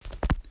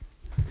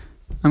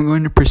I'm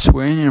going to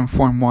persuade and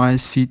inform why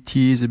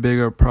CTE is a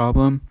bigger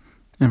problem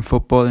in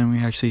football than we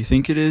actually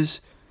think it is.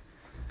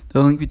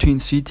 The link between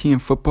CTE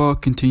and football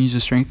continues to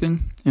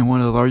strengthen, and one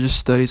of the largest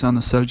studies on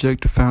the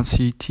subject found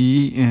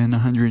CTE in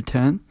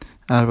 110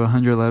 out of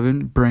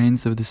 111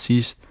 brains of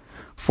deceased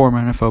former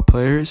NFL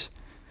players,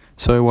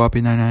 so a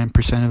whopping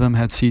 99% of them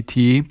had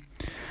CTE.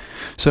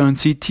 So in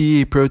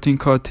CTE, a protein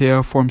called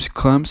tau forms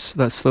clumps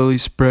that slowly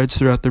spreads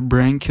throughout the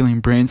brain,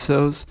 killing brain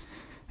cells.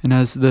 And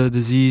as the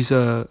disease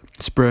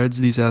spreads,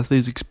 these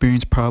athletes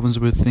experience problems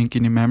with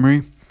thinking and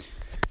memory.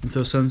 And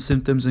so some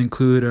symptoms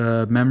include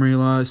memory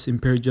loss,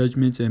 impaired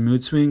judgments, and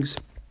mood swings.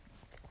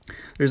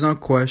 There's no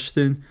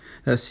question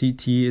that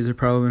CTE is a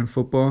problem in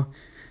football,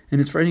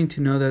 and it's frightening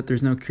to know that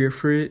there's no cure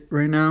for it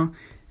right now,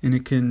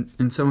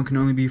 and someone can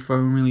only be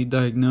formally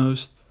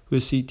diagnosed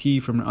with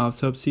CTE from an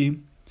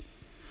autopsy.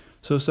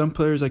 So some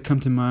players that come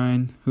to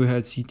mind who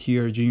had CTE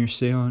are Junior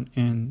Seau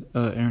and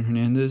Aaron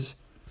Hernandez.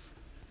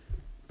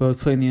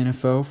 Both played in the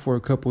NFL for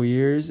a couple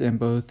years and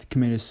both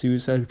committed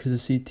suicide because of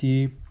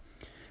CTE.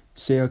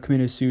 Seau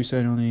committed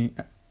suicide only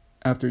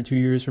after 2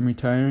 years from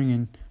retiring,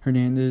 and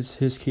Hernandez,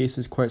 his case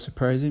is quite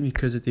surprising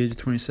because at the age of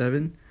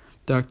 27,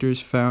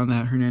 doctors found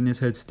that Hernandez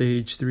had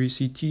stage 3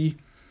 CTE,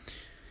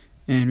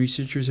 and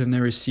researchers have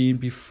never seen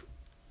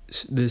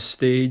this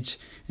stage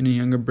in a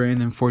younger brain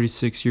than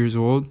 46 years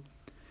old.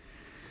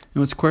 And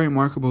what's quite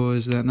remarkable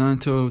is that not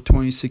until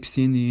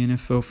 2016 the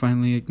NFL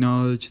finally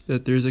acknowledged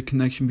that there's a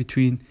connection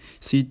between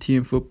CTE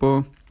and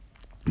football,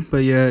 but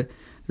yet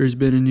there's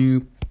been a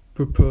new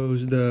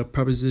proposed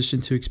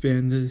proposition to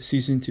expand the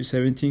season to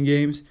 17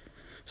 games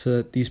so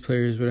that these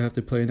players would have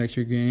to play an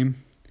extra game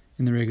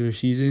in the regular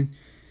season.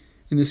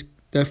 And this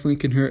definitely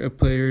can hurt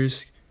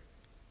players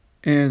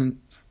and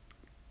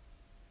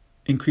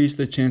increase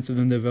the chance of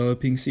them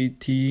developing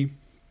CTE.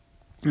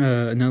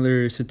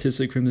 Another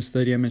statistic from the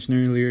study I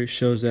mentioned earlier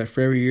shows that for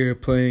every year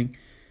of playing,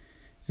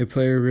 a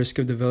player's risk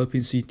of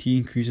developing CTE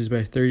increases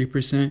by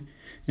 30%,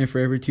 and for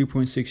every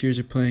 2.6 years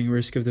of playing,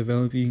 risk of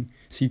developing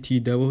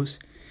CTE doubles.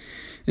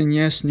 And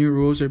yes, new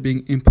rules are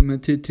being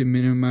implemented to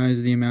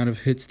minimize the amount of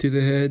hits to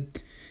the head,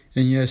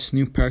 and yes,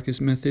 new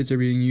practice methods are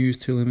being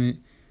used to limit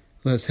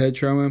less head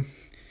trauma,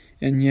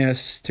 and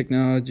yes,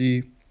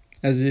 technology,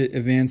 as it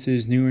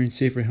advances, newer and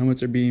safer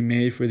helmets are being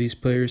made for these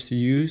players to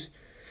use.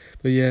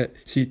 But yet,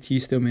 CTE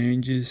still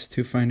manages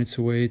to find its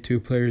way to a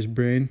player's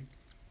brain.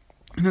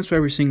 And that's why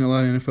we're seeing a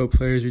lot of NFL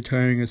players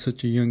retiring at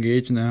such a young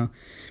age now,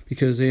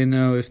 because they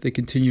know if they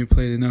continue to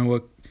play, they know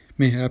what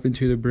may happen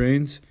to their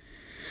brains.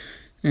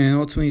 And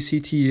ultimately,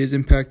 CTE is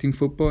impacting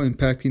football,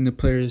 impacting the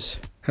players'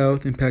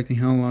 health, impacting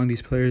how long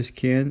these players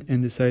can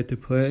and decide to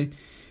play,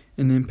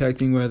 and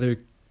impacting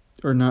whether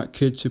or not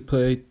kids should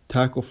play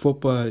tackle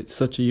football at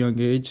such a young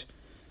age.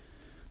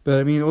 But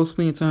I mean,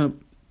 ultimately, it's not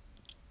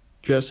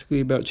drastically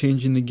about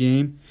changing the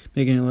game,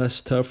 making it less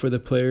tough for the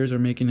players or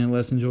making it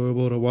less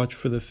enjoyable to watch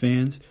for the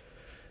fans.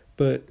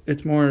 But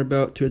it's more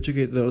about to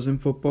educate those in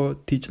football,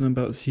 teaching them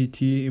about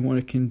CTE and what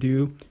it can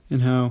do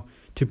and how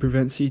to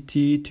prevent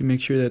CTE, to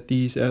make sure that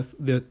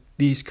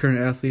these current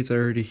athletes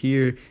are already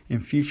here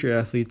and future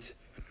athletes,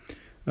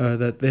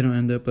 that they don't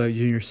end up like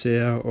Junior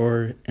Seau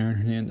or Aaron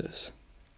Hernandez.